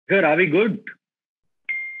Sir, are we good?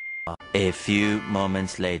 A few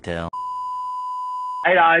moments later.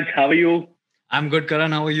 Hi Raj, how are you? I'm good,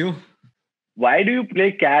 Karan. How are you? Why do you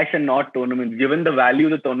play cash and not tournaments, given the value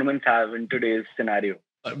the tournaments have in today's scenario?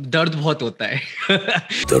 दर्द बहुत होता है.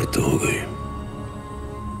 दर्द हो गई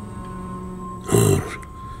और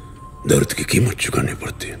दर्द की कीमत चुकानी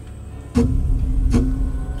पड़ती है.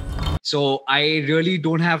 So I really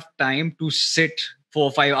don't have time to sit 4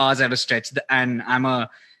 or 5 hours at a stretch, and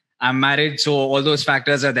I'm married, so all those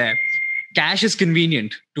factors are there. Cash is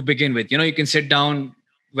convenient to begin with. You can sit down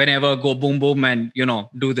whenever, go boom boom, and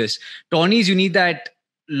do this. Tourneys, you need that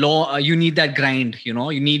you need that grind. You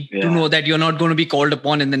need to know that you're not going to be called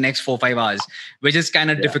upon in the next 4 or 5 hours, which is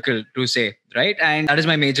kind of difficult to say, right? And that is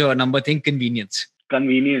my major number thing: convenience.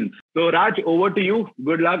 So Raj, over to you.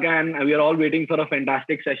 Good luck, and we are all waiting for a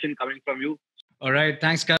fantastic session coming from you. All right,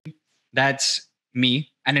 thanks, Karan. That's me,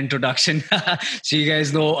 an introduction. So you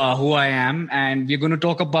guys know who I am, and we're going to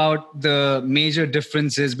talk about the major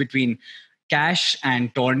differences between cash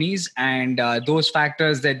and tourneys, and those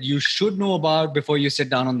factors that you should know about before you sit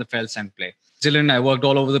down on the felts and play. New Zealand, I worked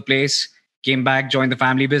all over the place, came back, joined the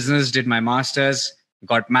family business, did my masters,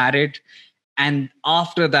 got married. And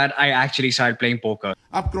after that, I actually started playing poker.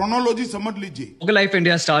 आप chronology समझ लीजिए. Poker Life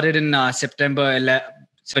India started in September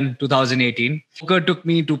 2018. Poker took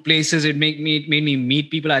me to places. It made me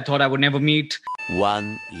meet people I thought I would never meet.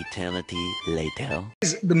 One eternity later.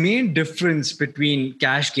 The main difference between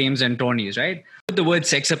cash games and tourneys, right? The word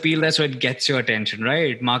sex appeal, that's what gets your attention,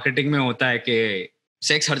 right? Marketing में होता है कि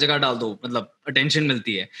sex हर जगह डाल दो, मतलब attention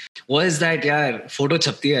मिलती है. What is that, यार? Photo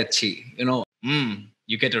छपती है अच्छी,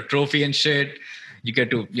 you get a trophy and shit. You get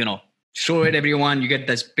to, show it everyone. You get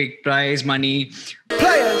this big prize money.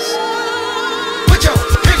 Players, put your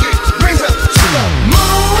pinky rings up to the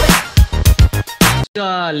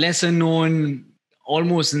moon. Lesser known,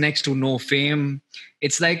 almost next to no fame.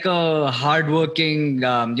 It's like a hardworking,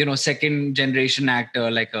 second generation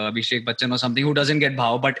actor like Abhishek Bachchan or something who doesn't get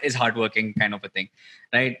bhav but is hardworking kind of a thing,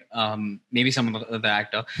 right? Maybe some of the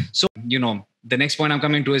actor. So, the next point I'm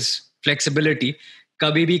coming to is flexibility.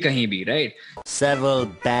 Kabhi bhi kahin bhi, right? Several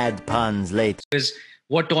bad puns later. Because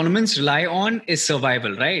what tournaments rely on is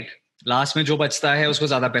survival, right? Last में जो बचता है उसको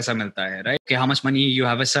ज़्यादा पैसा मिलता है, right? Okay, how much money you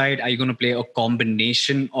have aside? Are you going to play a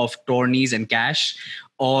combination of tourneys and cash?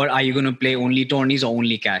 Or are you going to play only tourneys or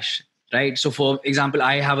only cash, right? So for example,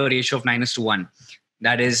 I have a ratio of 9:1.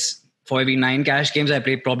 That is, for every 9 cash games, I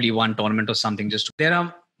play probably 1 tournament or something. There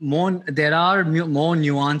are more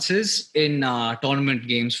nuances in tournament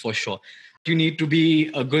games for sure. You need to be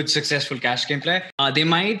a good, successful cash game player. They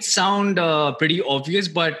might sound pretty obvious,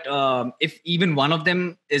 but if even one of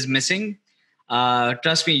them is missing,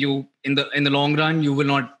 trust me, you in the long run, you will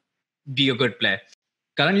not be a good player.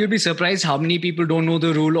 Karan, you'll be surprised how many people don't know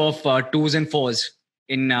the rule of 2s and 4s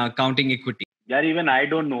in counting equity. Yeah, even I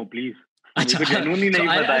don't know, please.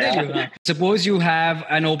 Suppose you have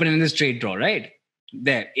an open in the straight draw, right?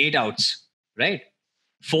 There, 8 outs, right?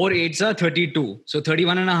 4 8s are 32. So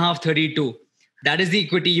 31 and a half, 32. That is the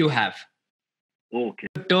equity you have. Okay.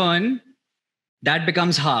 Turn, that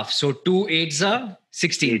becomes half. So 2 8s are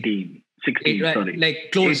 16. 18. 16, right? sorry.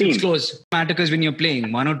 Like close, 18. it's close. Matter because when you're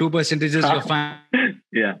playing, 1 or 2 percentages, you're fine.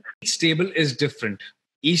 Yeah. Each table is different.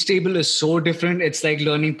 Each table is so different. It's like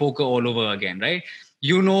learning poker all over again, right?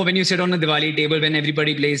 When you sit on a Diwali table, when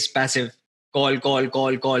everybody plays passive,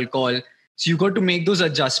 call. So you got to make those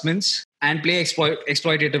adjustments and play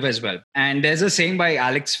exploitative as well. And there's a saying by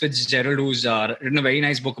Alex Fitzgerald, who's written a very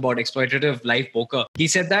nice book about exploitative live poker. He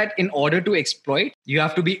said that in order to exploit, you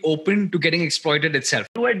have to be open to getting exploited itself.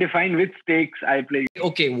 How do I define which stakes I play?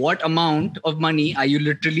 Okay, what amount of money are you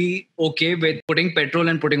literally okay with putting petrol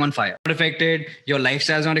and putting on fire? Not affected, your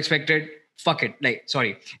lifestyle's not expected. Fuck it.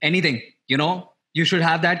 Anything, you should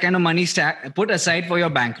have that kind of money put aside for your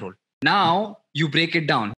bankroll. Now you break it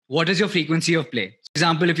down. What is your frequency of play? For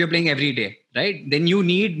example, if you're playing every day, right? Then you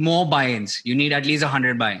need more buy-ins. You need at least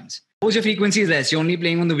 100 buy-ins. Suppose your frequency is less. You're only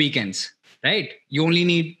playing on the weekends, right? You only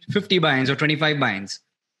need 50 buy-ins or 25 buy-ins.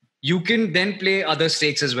 You can then play other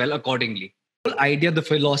stakes as well accordingly. The whole idea, the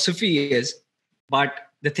philosophy is, but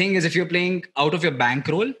the thing is, if you're playing out of your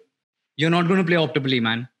bankroll, you're not going to play optimally,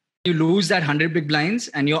 man. You lose that 100 big blinds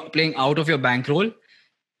and you're playing out of your bankroll,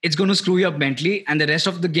 it's going to screw you up mentally. And the rest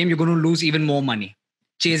of the game, you're going to lose even more money,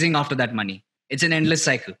 chasing after that money. It's an endless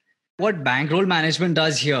cycle. What bankroll management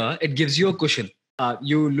does here, it gives you a cushion.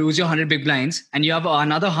 You lose your 100 big blinds and you have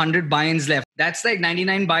another 100 buy-ins left. That's like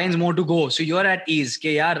 99 buy-ins more to go. So you're at ease.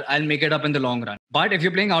 Okay, yaar, I'll make it up in the long run. But if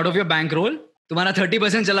you're playing out of your bankroll, तुम्हारा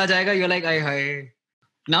 30% चला जाएगा. You're like, hi.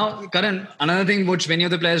 Now, Karan, another thing which many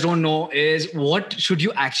of the players don't know is what should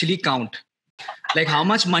you actually count? Like, how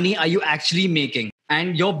much money are you actually making?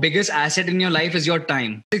 And your biggest asset in your life is your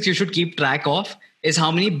time. Six you should keep track of is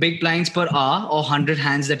how many big blinds per hour or 100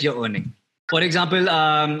 hands that you're earning. For example,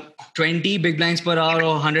 20 big blinds per hour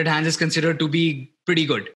or 100 hands is considered to be pretty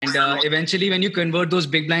good. And eventually, when you convert those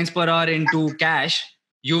big blinds per hour into cash,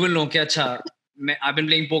 you will know that I've been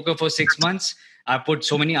playing poker for 6 months. I put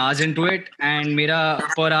so many hours into it, and मेरा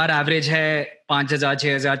per hour average है 5,000,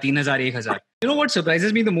 6,000, 3,000, 1,000. You know what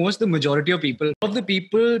surprises me the most? The majority of the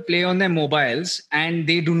people play on their mobiles and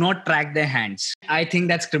they do not track their hands. I think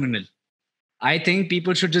that's criminal. I think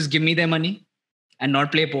people should just give me their money and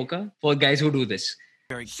not play poker for guys who do this.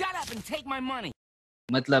 Shut up and take my money.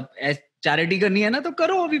 मतलब charity करनी है ना तो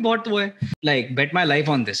करो अभी बहुत वो है. Like bet my life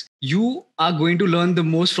on this. You are going to learn the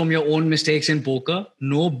most from your own mistakes in poker.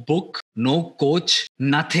 No book, no coach,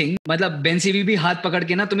 nothing. मतलब बेन सीवी भी हाथ पकड़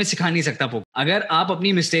के ना तुम्हें सिखा नहीं सकता पोकर. अगर आप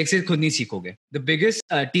अपनी मिस्टेक से खुद नहीं सीखोगे. The biggest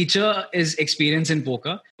teacher is experience in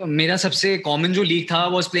poker. तो मेरा सबसे कॉमन जो लीग था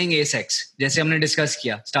was playing ace-x. जैसे हमने डिस्कस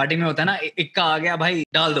किया. स्टार्टिंग में होता है ना इक्का आ गया भाई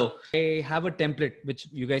डाल दो. I have a template which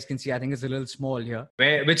you guys can see. I think it's a little small here.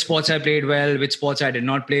 Which spots I played well, which spots I did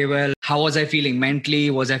not play well. How was I feeling mentally?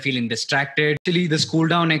 Was I feeling distracted? Actually, this cool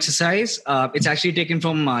down exercise, it's actually taken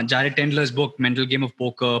from Jared Tendler's book, Mental Game of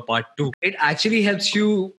Poker, Part 2. It actually helps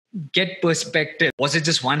you get perspective. Was it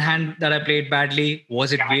just one hand that I played badly?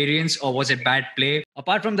 Was it variance or was it bad play?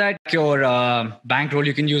 Apart from that, your bankroll,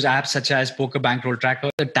 you can use apps such as Poker Bankroll Tracker,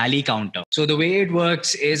 the tally counter. So the way it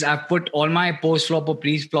works is I've put all my post-flop or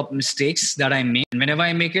pre-flop mistakes that I make. And whenever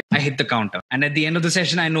I make it, I hit the counter. And at the end of the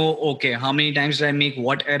session, I know, okay, how many times did I make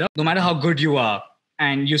what error? No matter how good you are,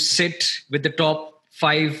 and you sit with the top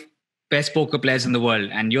 5 best poker players in the world,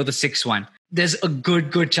 and you're the 6th one, there's a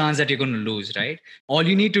good chance that you're going to lose, right? All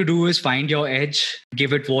you need to do is find your edge,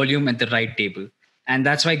 give it volume at the right table. And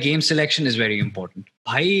that's why game selection is very important.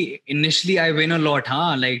 Bhai, initially I win a lot,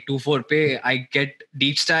 like 2-4 pay, I get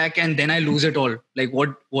deep stack and then I lose it all. Like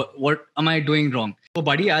what am I doing wrong? So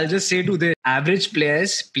buddy, I'll just say to the average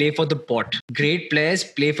players, play for the pot. Great players,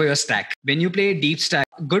 play for your stack. When you play deep stack,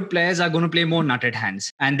 good players are going to play more nutted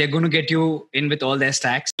hands and they're going to get you in with all their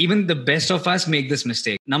stacks. Even the best of us make this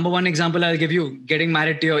mistake. Number one example I'll give you, getting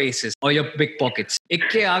married to your aces or your big pockets.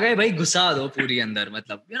 Ikke aa gaye bhai ghusa do puri andar,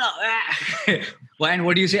 matlab, you know. And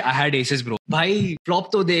what do you say? I had aces, bro. Bhai,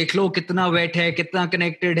 flop to dekh lo, kitna wet hai, kitna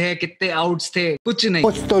connected hai, kitne outs the, kuch nahi.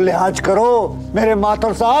 कुछ तो लिहाज करो मेरे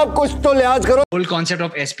माथुर साहब, कुछ तो लिहाज करो. Whole concept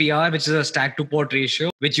of SPR, which is a stack to pot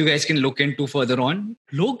ratio, which you guys can look into further on.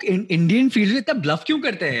 Log in Indian field में इतना bluff क्यों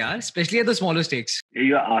करते हैं यार? Especially at the smaller stakes.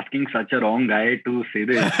 You are asking such a wrong guy to say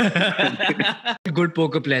this. Good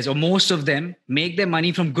poker players, or most of them, make their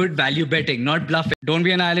money from good value betting, not bluffing. Don't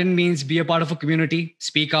be an island means be a part of a community,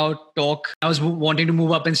 speak out, talk. I was wanting to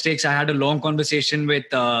move up in stakes. I had a long conversation with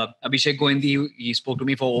Abhishek Goendi. He spoke to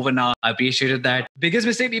me for over an hour. I appreciated that. Biggest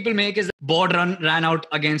mistake people make is board ran out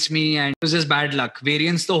against me and it was just bad luck.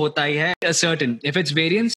 Variance to hota hi hai, a certain. If it's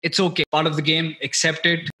variance, it's okay. Part of the game, accept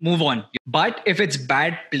it, move on. But if it's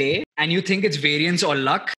bad play and you think it's variance or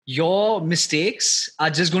luck, your mistakes are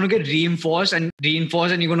just going to get reinforced and you're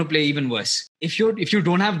going to play even worse. If you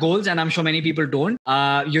don't have goals, and I'm sure many people don't,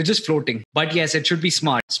 you're just floating. But yes, it should be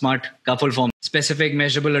smart, ka full form, specific,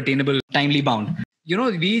 measurable, attainable, timely bound. You know,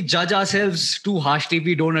 we judge ourselves too harshly if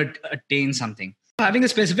we don't attain something. Having a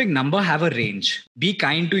specific number, have a range. Be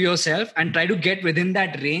kind to yourself and try to get within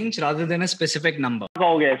that range rather than a specific number.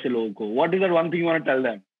 What is that one thing you want to tell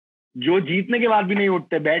them? जो जीतने के बाद भी नहीं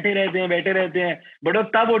उठते, बैठे रहते हैं, बट वो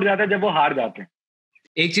तब उठ जाता है जब वो हार जाते हैं.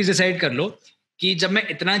 एक चीज डिसाइड कर लो कि जब मैं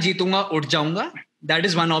इतना जीतूंगा उठ जाऊंगा. That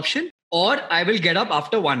is one option. Or I will get up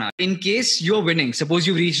after 1 hour. In case you're winning, suppose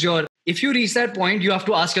if you reach that point, you have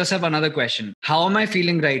to ask yourself another question. How am I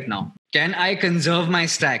feeling right now? Can I conserve my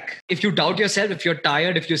stack? If you doubt yourself, if you're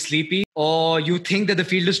tired, if you're sleepy, or you think that the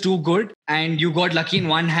field is too good and you got lucky in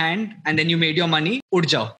one hand and then you made your money, ud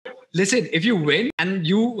jao. Listen, if you win and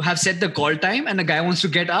you have set the call time and the guy wants to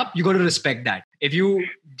get up, you got to respect that. If you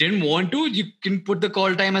didn't want to, you can put the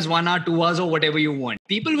call time as 1 hour, 2 hours or whatever you want.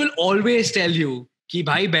 People will always tell you कि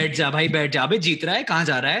भाई बैठ जा अबे जीत रहा है कहाँ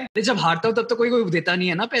जा रहा है. जब हारता हो तब तो कोई देता नहीं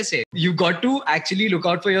है ना पैसे. You got to actually look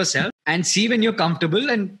out for yourself and see when you're comfortable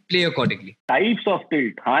and play accordingly. Types of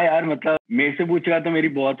tilt. हाँ यार, मतलब मेरे से पूछेगा तो मेरी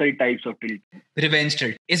बहुत सारी types of tilt. Revenge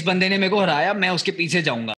tilt. इस बंदे ने मेरे को हराया, मैं उसके पीछे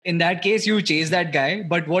जाऊंगा. In that case, you chase that guy,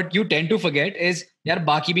 but what you tend to forget is यार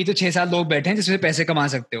बाकी भी तो 6-7 लोग बैठे हैं जिसमें पैसे कमा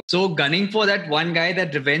सकते हो. So gunning for that one guy,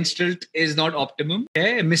 that revenge tilt is not optimum.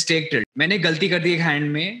 है mistake tilt. मैंने गलती कर दी एक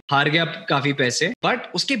हैंड में, हार गया काफी पैसे,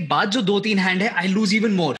 but उसके बाद जो 2-3 हैंड है, I lose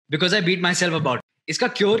even more because I beat myself about. इसका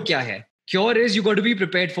क्योर क्या है? Cure is you got to be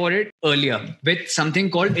prepared for it earlier with something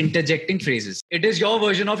called interjecting phrases. It is your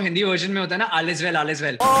version of Hindi version में होता है ना all is well, all is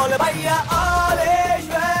well. All bhaiya, all is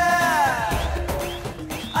well.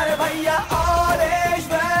 Arey bhaiya, all is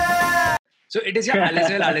well. So it is your all is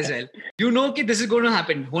well, all is well. You know कि this is going to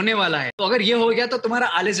happen, होने वाला है. तो अगर ये हो गया तो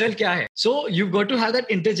तुम्हारा all is well क्या है? So you've got to have that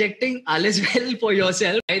interjecting all is well for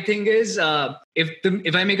yourself. My thing is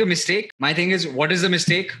if I make a mistake, my thing is what is the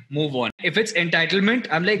mistake? Move on. If it's entitlement,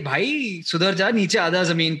 I'm like भाई सुधर जा, नीचे आधा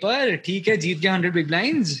जमीन पर, ठीक है जीत गया 100 big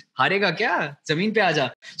blinds, हारेगा क्या, जमीन पे आ जा.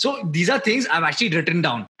 So these are things I've actually written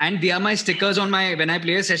down and they are my stickers on my when I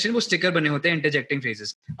play a session. वो sticker बने होते हैं interjecting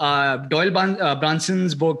phrases. Doyle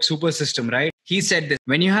Branson's book Super System, right? He said this: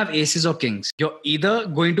 when you have aces or kings, you're either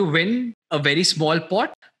going to win a very small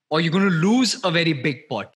pot or you're going to lose a very big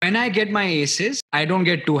pot. When I get my aces, I don't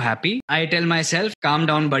get too happy. I tell myself, calm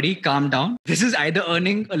down, buddy, calm down. This is either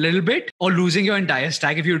earning a little bit or losing your entire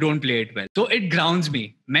stack if you don't play it well. So it grounds me.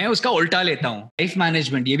 मैं उसका उल्टा लेता हूँ. Life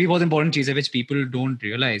management, ये भी बहुत important चीज़ है which people don't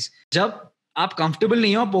realize. जब आप comfortable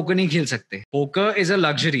नहीं हो, आप poker नहीं खेल सकते. Poker is a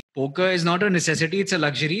luxury. Poker is not a necessity, it's a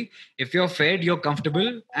luxury. If you're fed, you're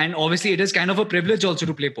comfortable. And obviously, it is kind of a privilege also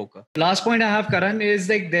to play poker. Last point I have, Karan, is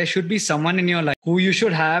like there should be someone in your life who you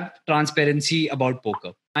should have transparency about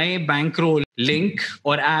poker. My bankroll link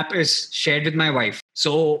or app is shared with my wife.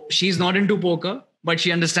 So she's not into poker, but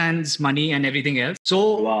she understands money and everything else.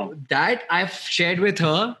 So that I've shared with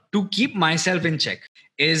her to keep myself in check.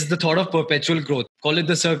 Is the thought of perpetual growth. Call it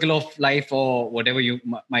the circle of life or whatever you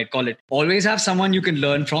might call it. Always have someone you can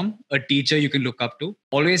learn from, a teacher you can look up to.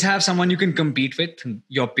 Always have someone you can compete with,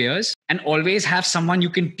 your peers. And always have someone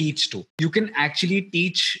you can teach to. You can actually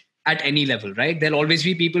teach at any level, right? There'll always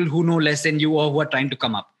be people who know less than you or who are trying to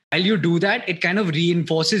come up. While you do that, it kind of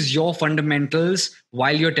reinforces your fundamentals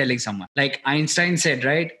while you're telling someone. Like Einstein said,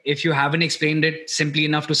 right? If you haven't explained it simply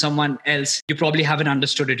enough to someone else, you probably haven't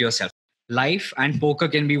understood it yourself. Life and poker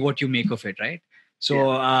can be what you make of it, right?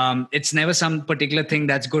 So it's never some particular thing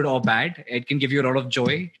that's good or bad. It can give you a lot of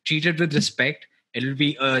joy. Treat it with respect. It'll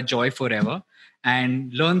be a joy forever.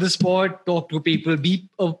 And learn the sport, talk to people, be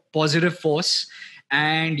a positive force.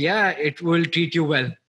 And yeah, it will treat you well.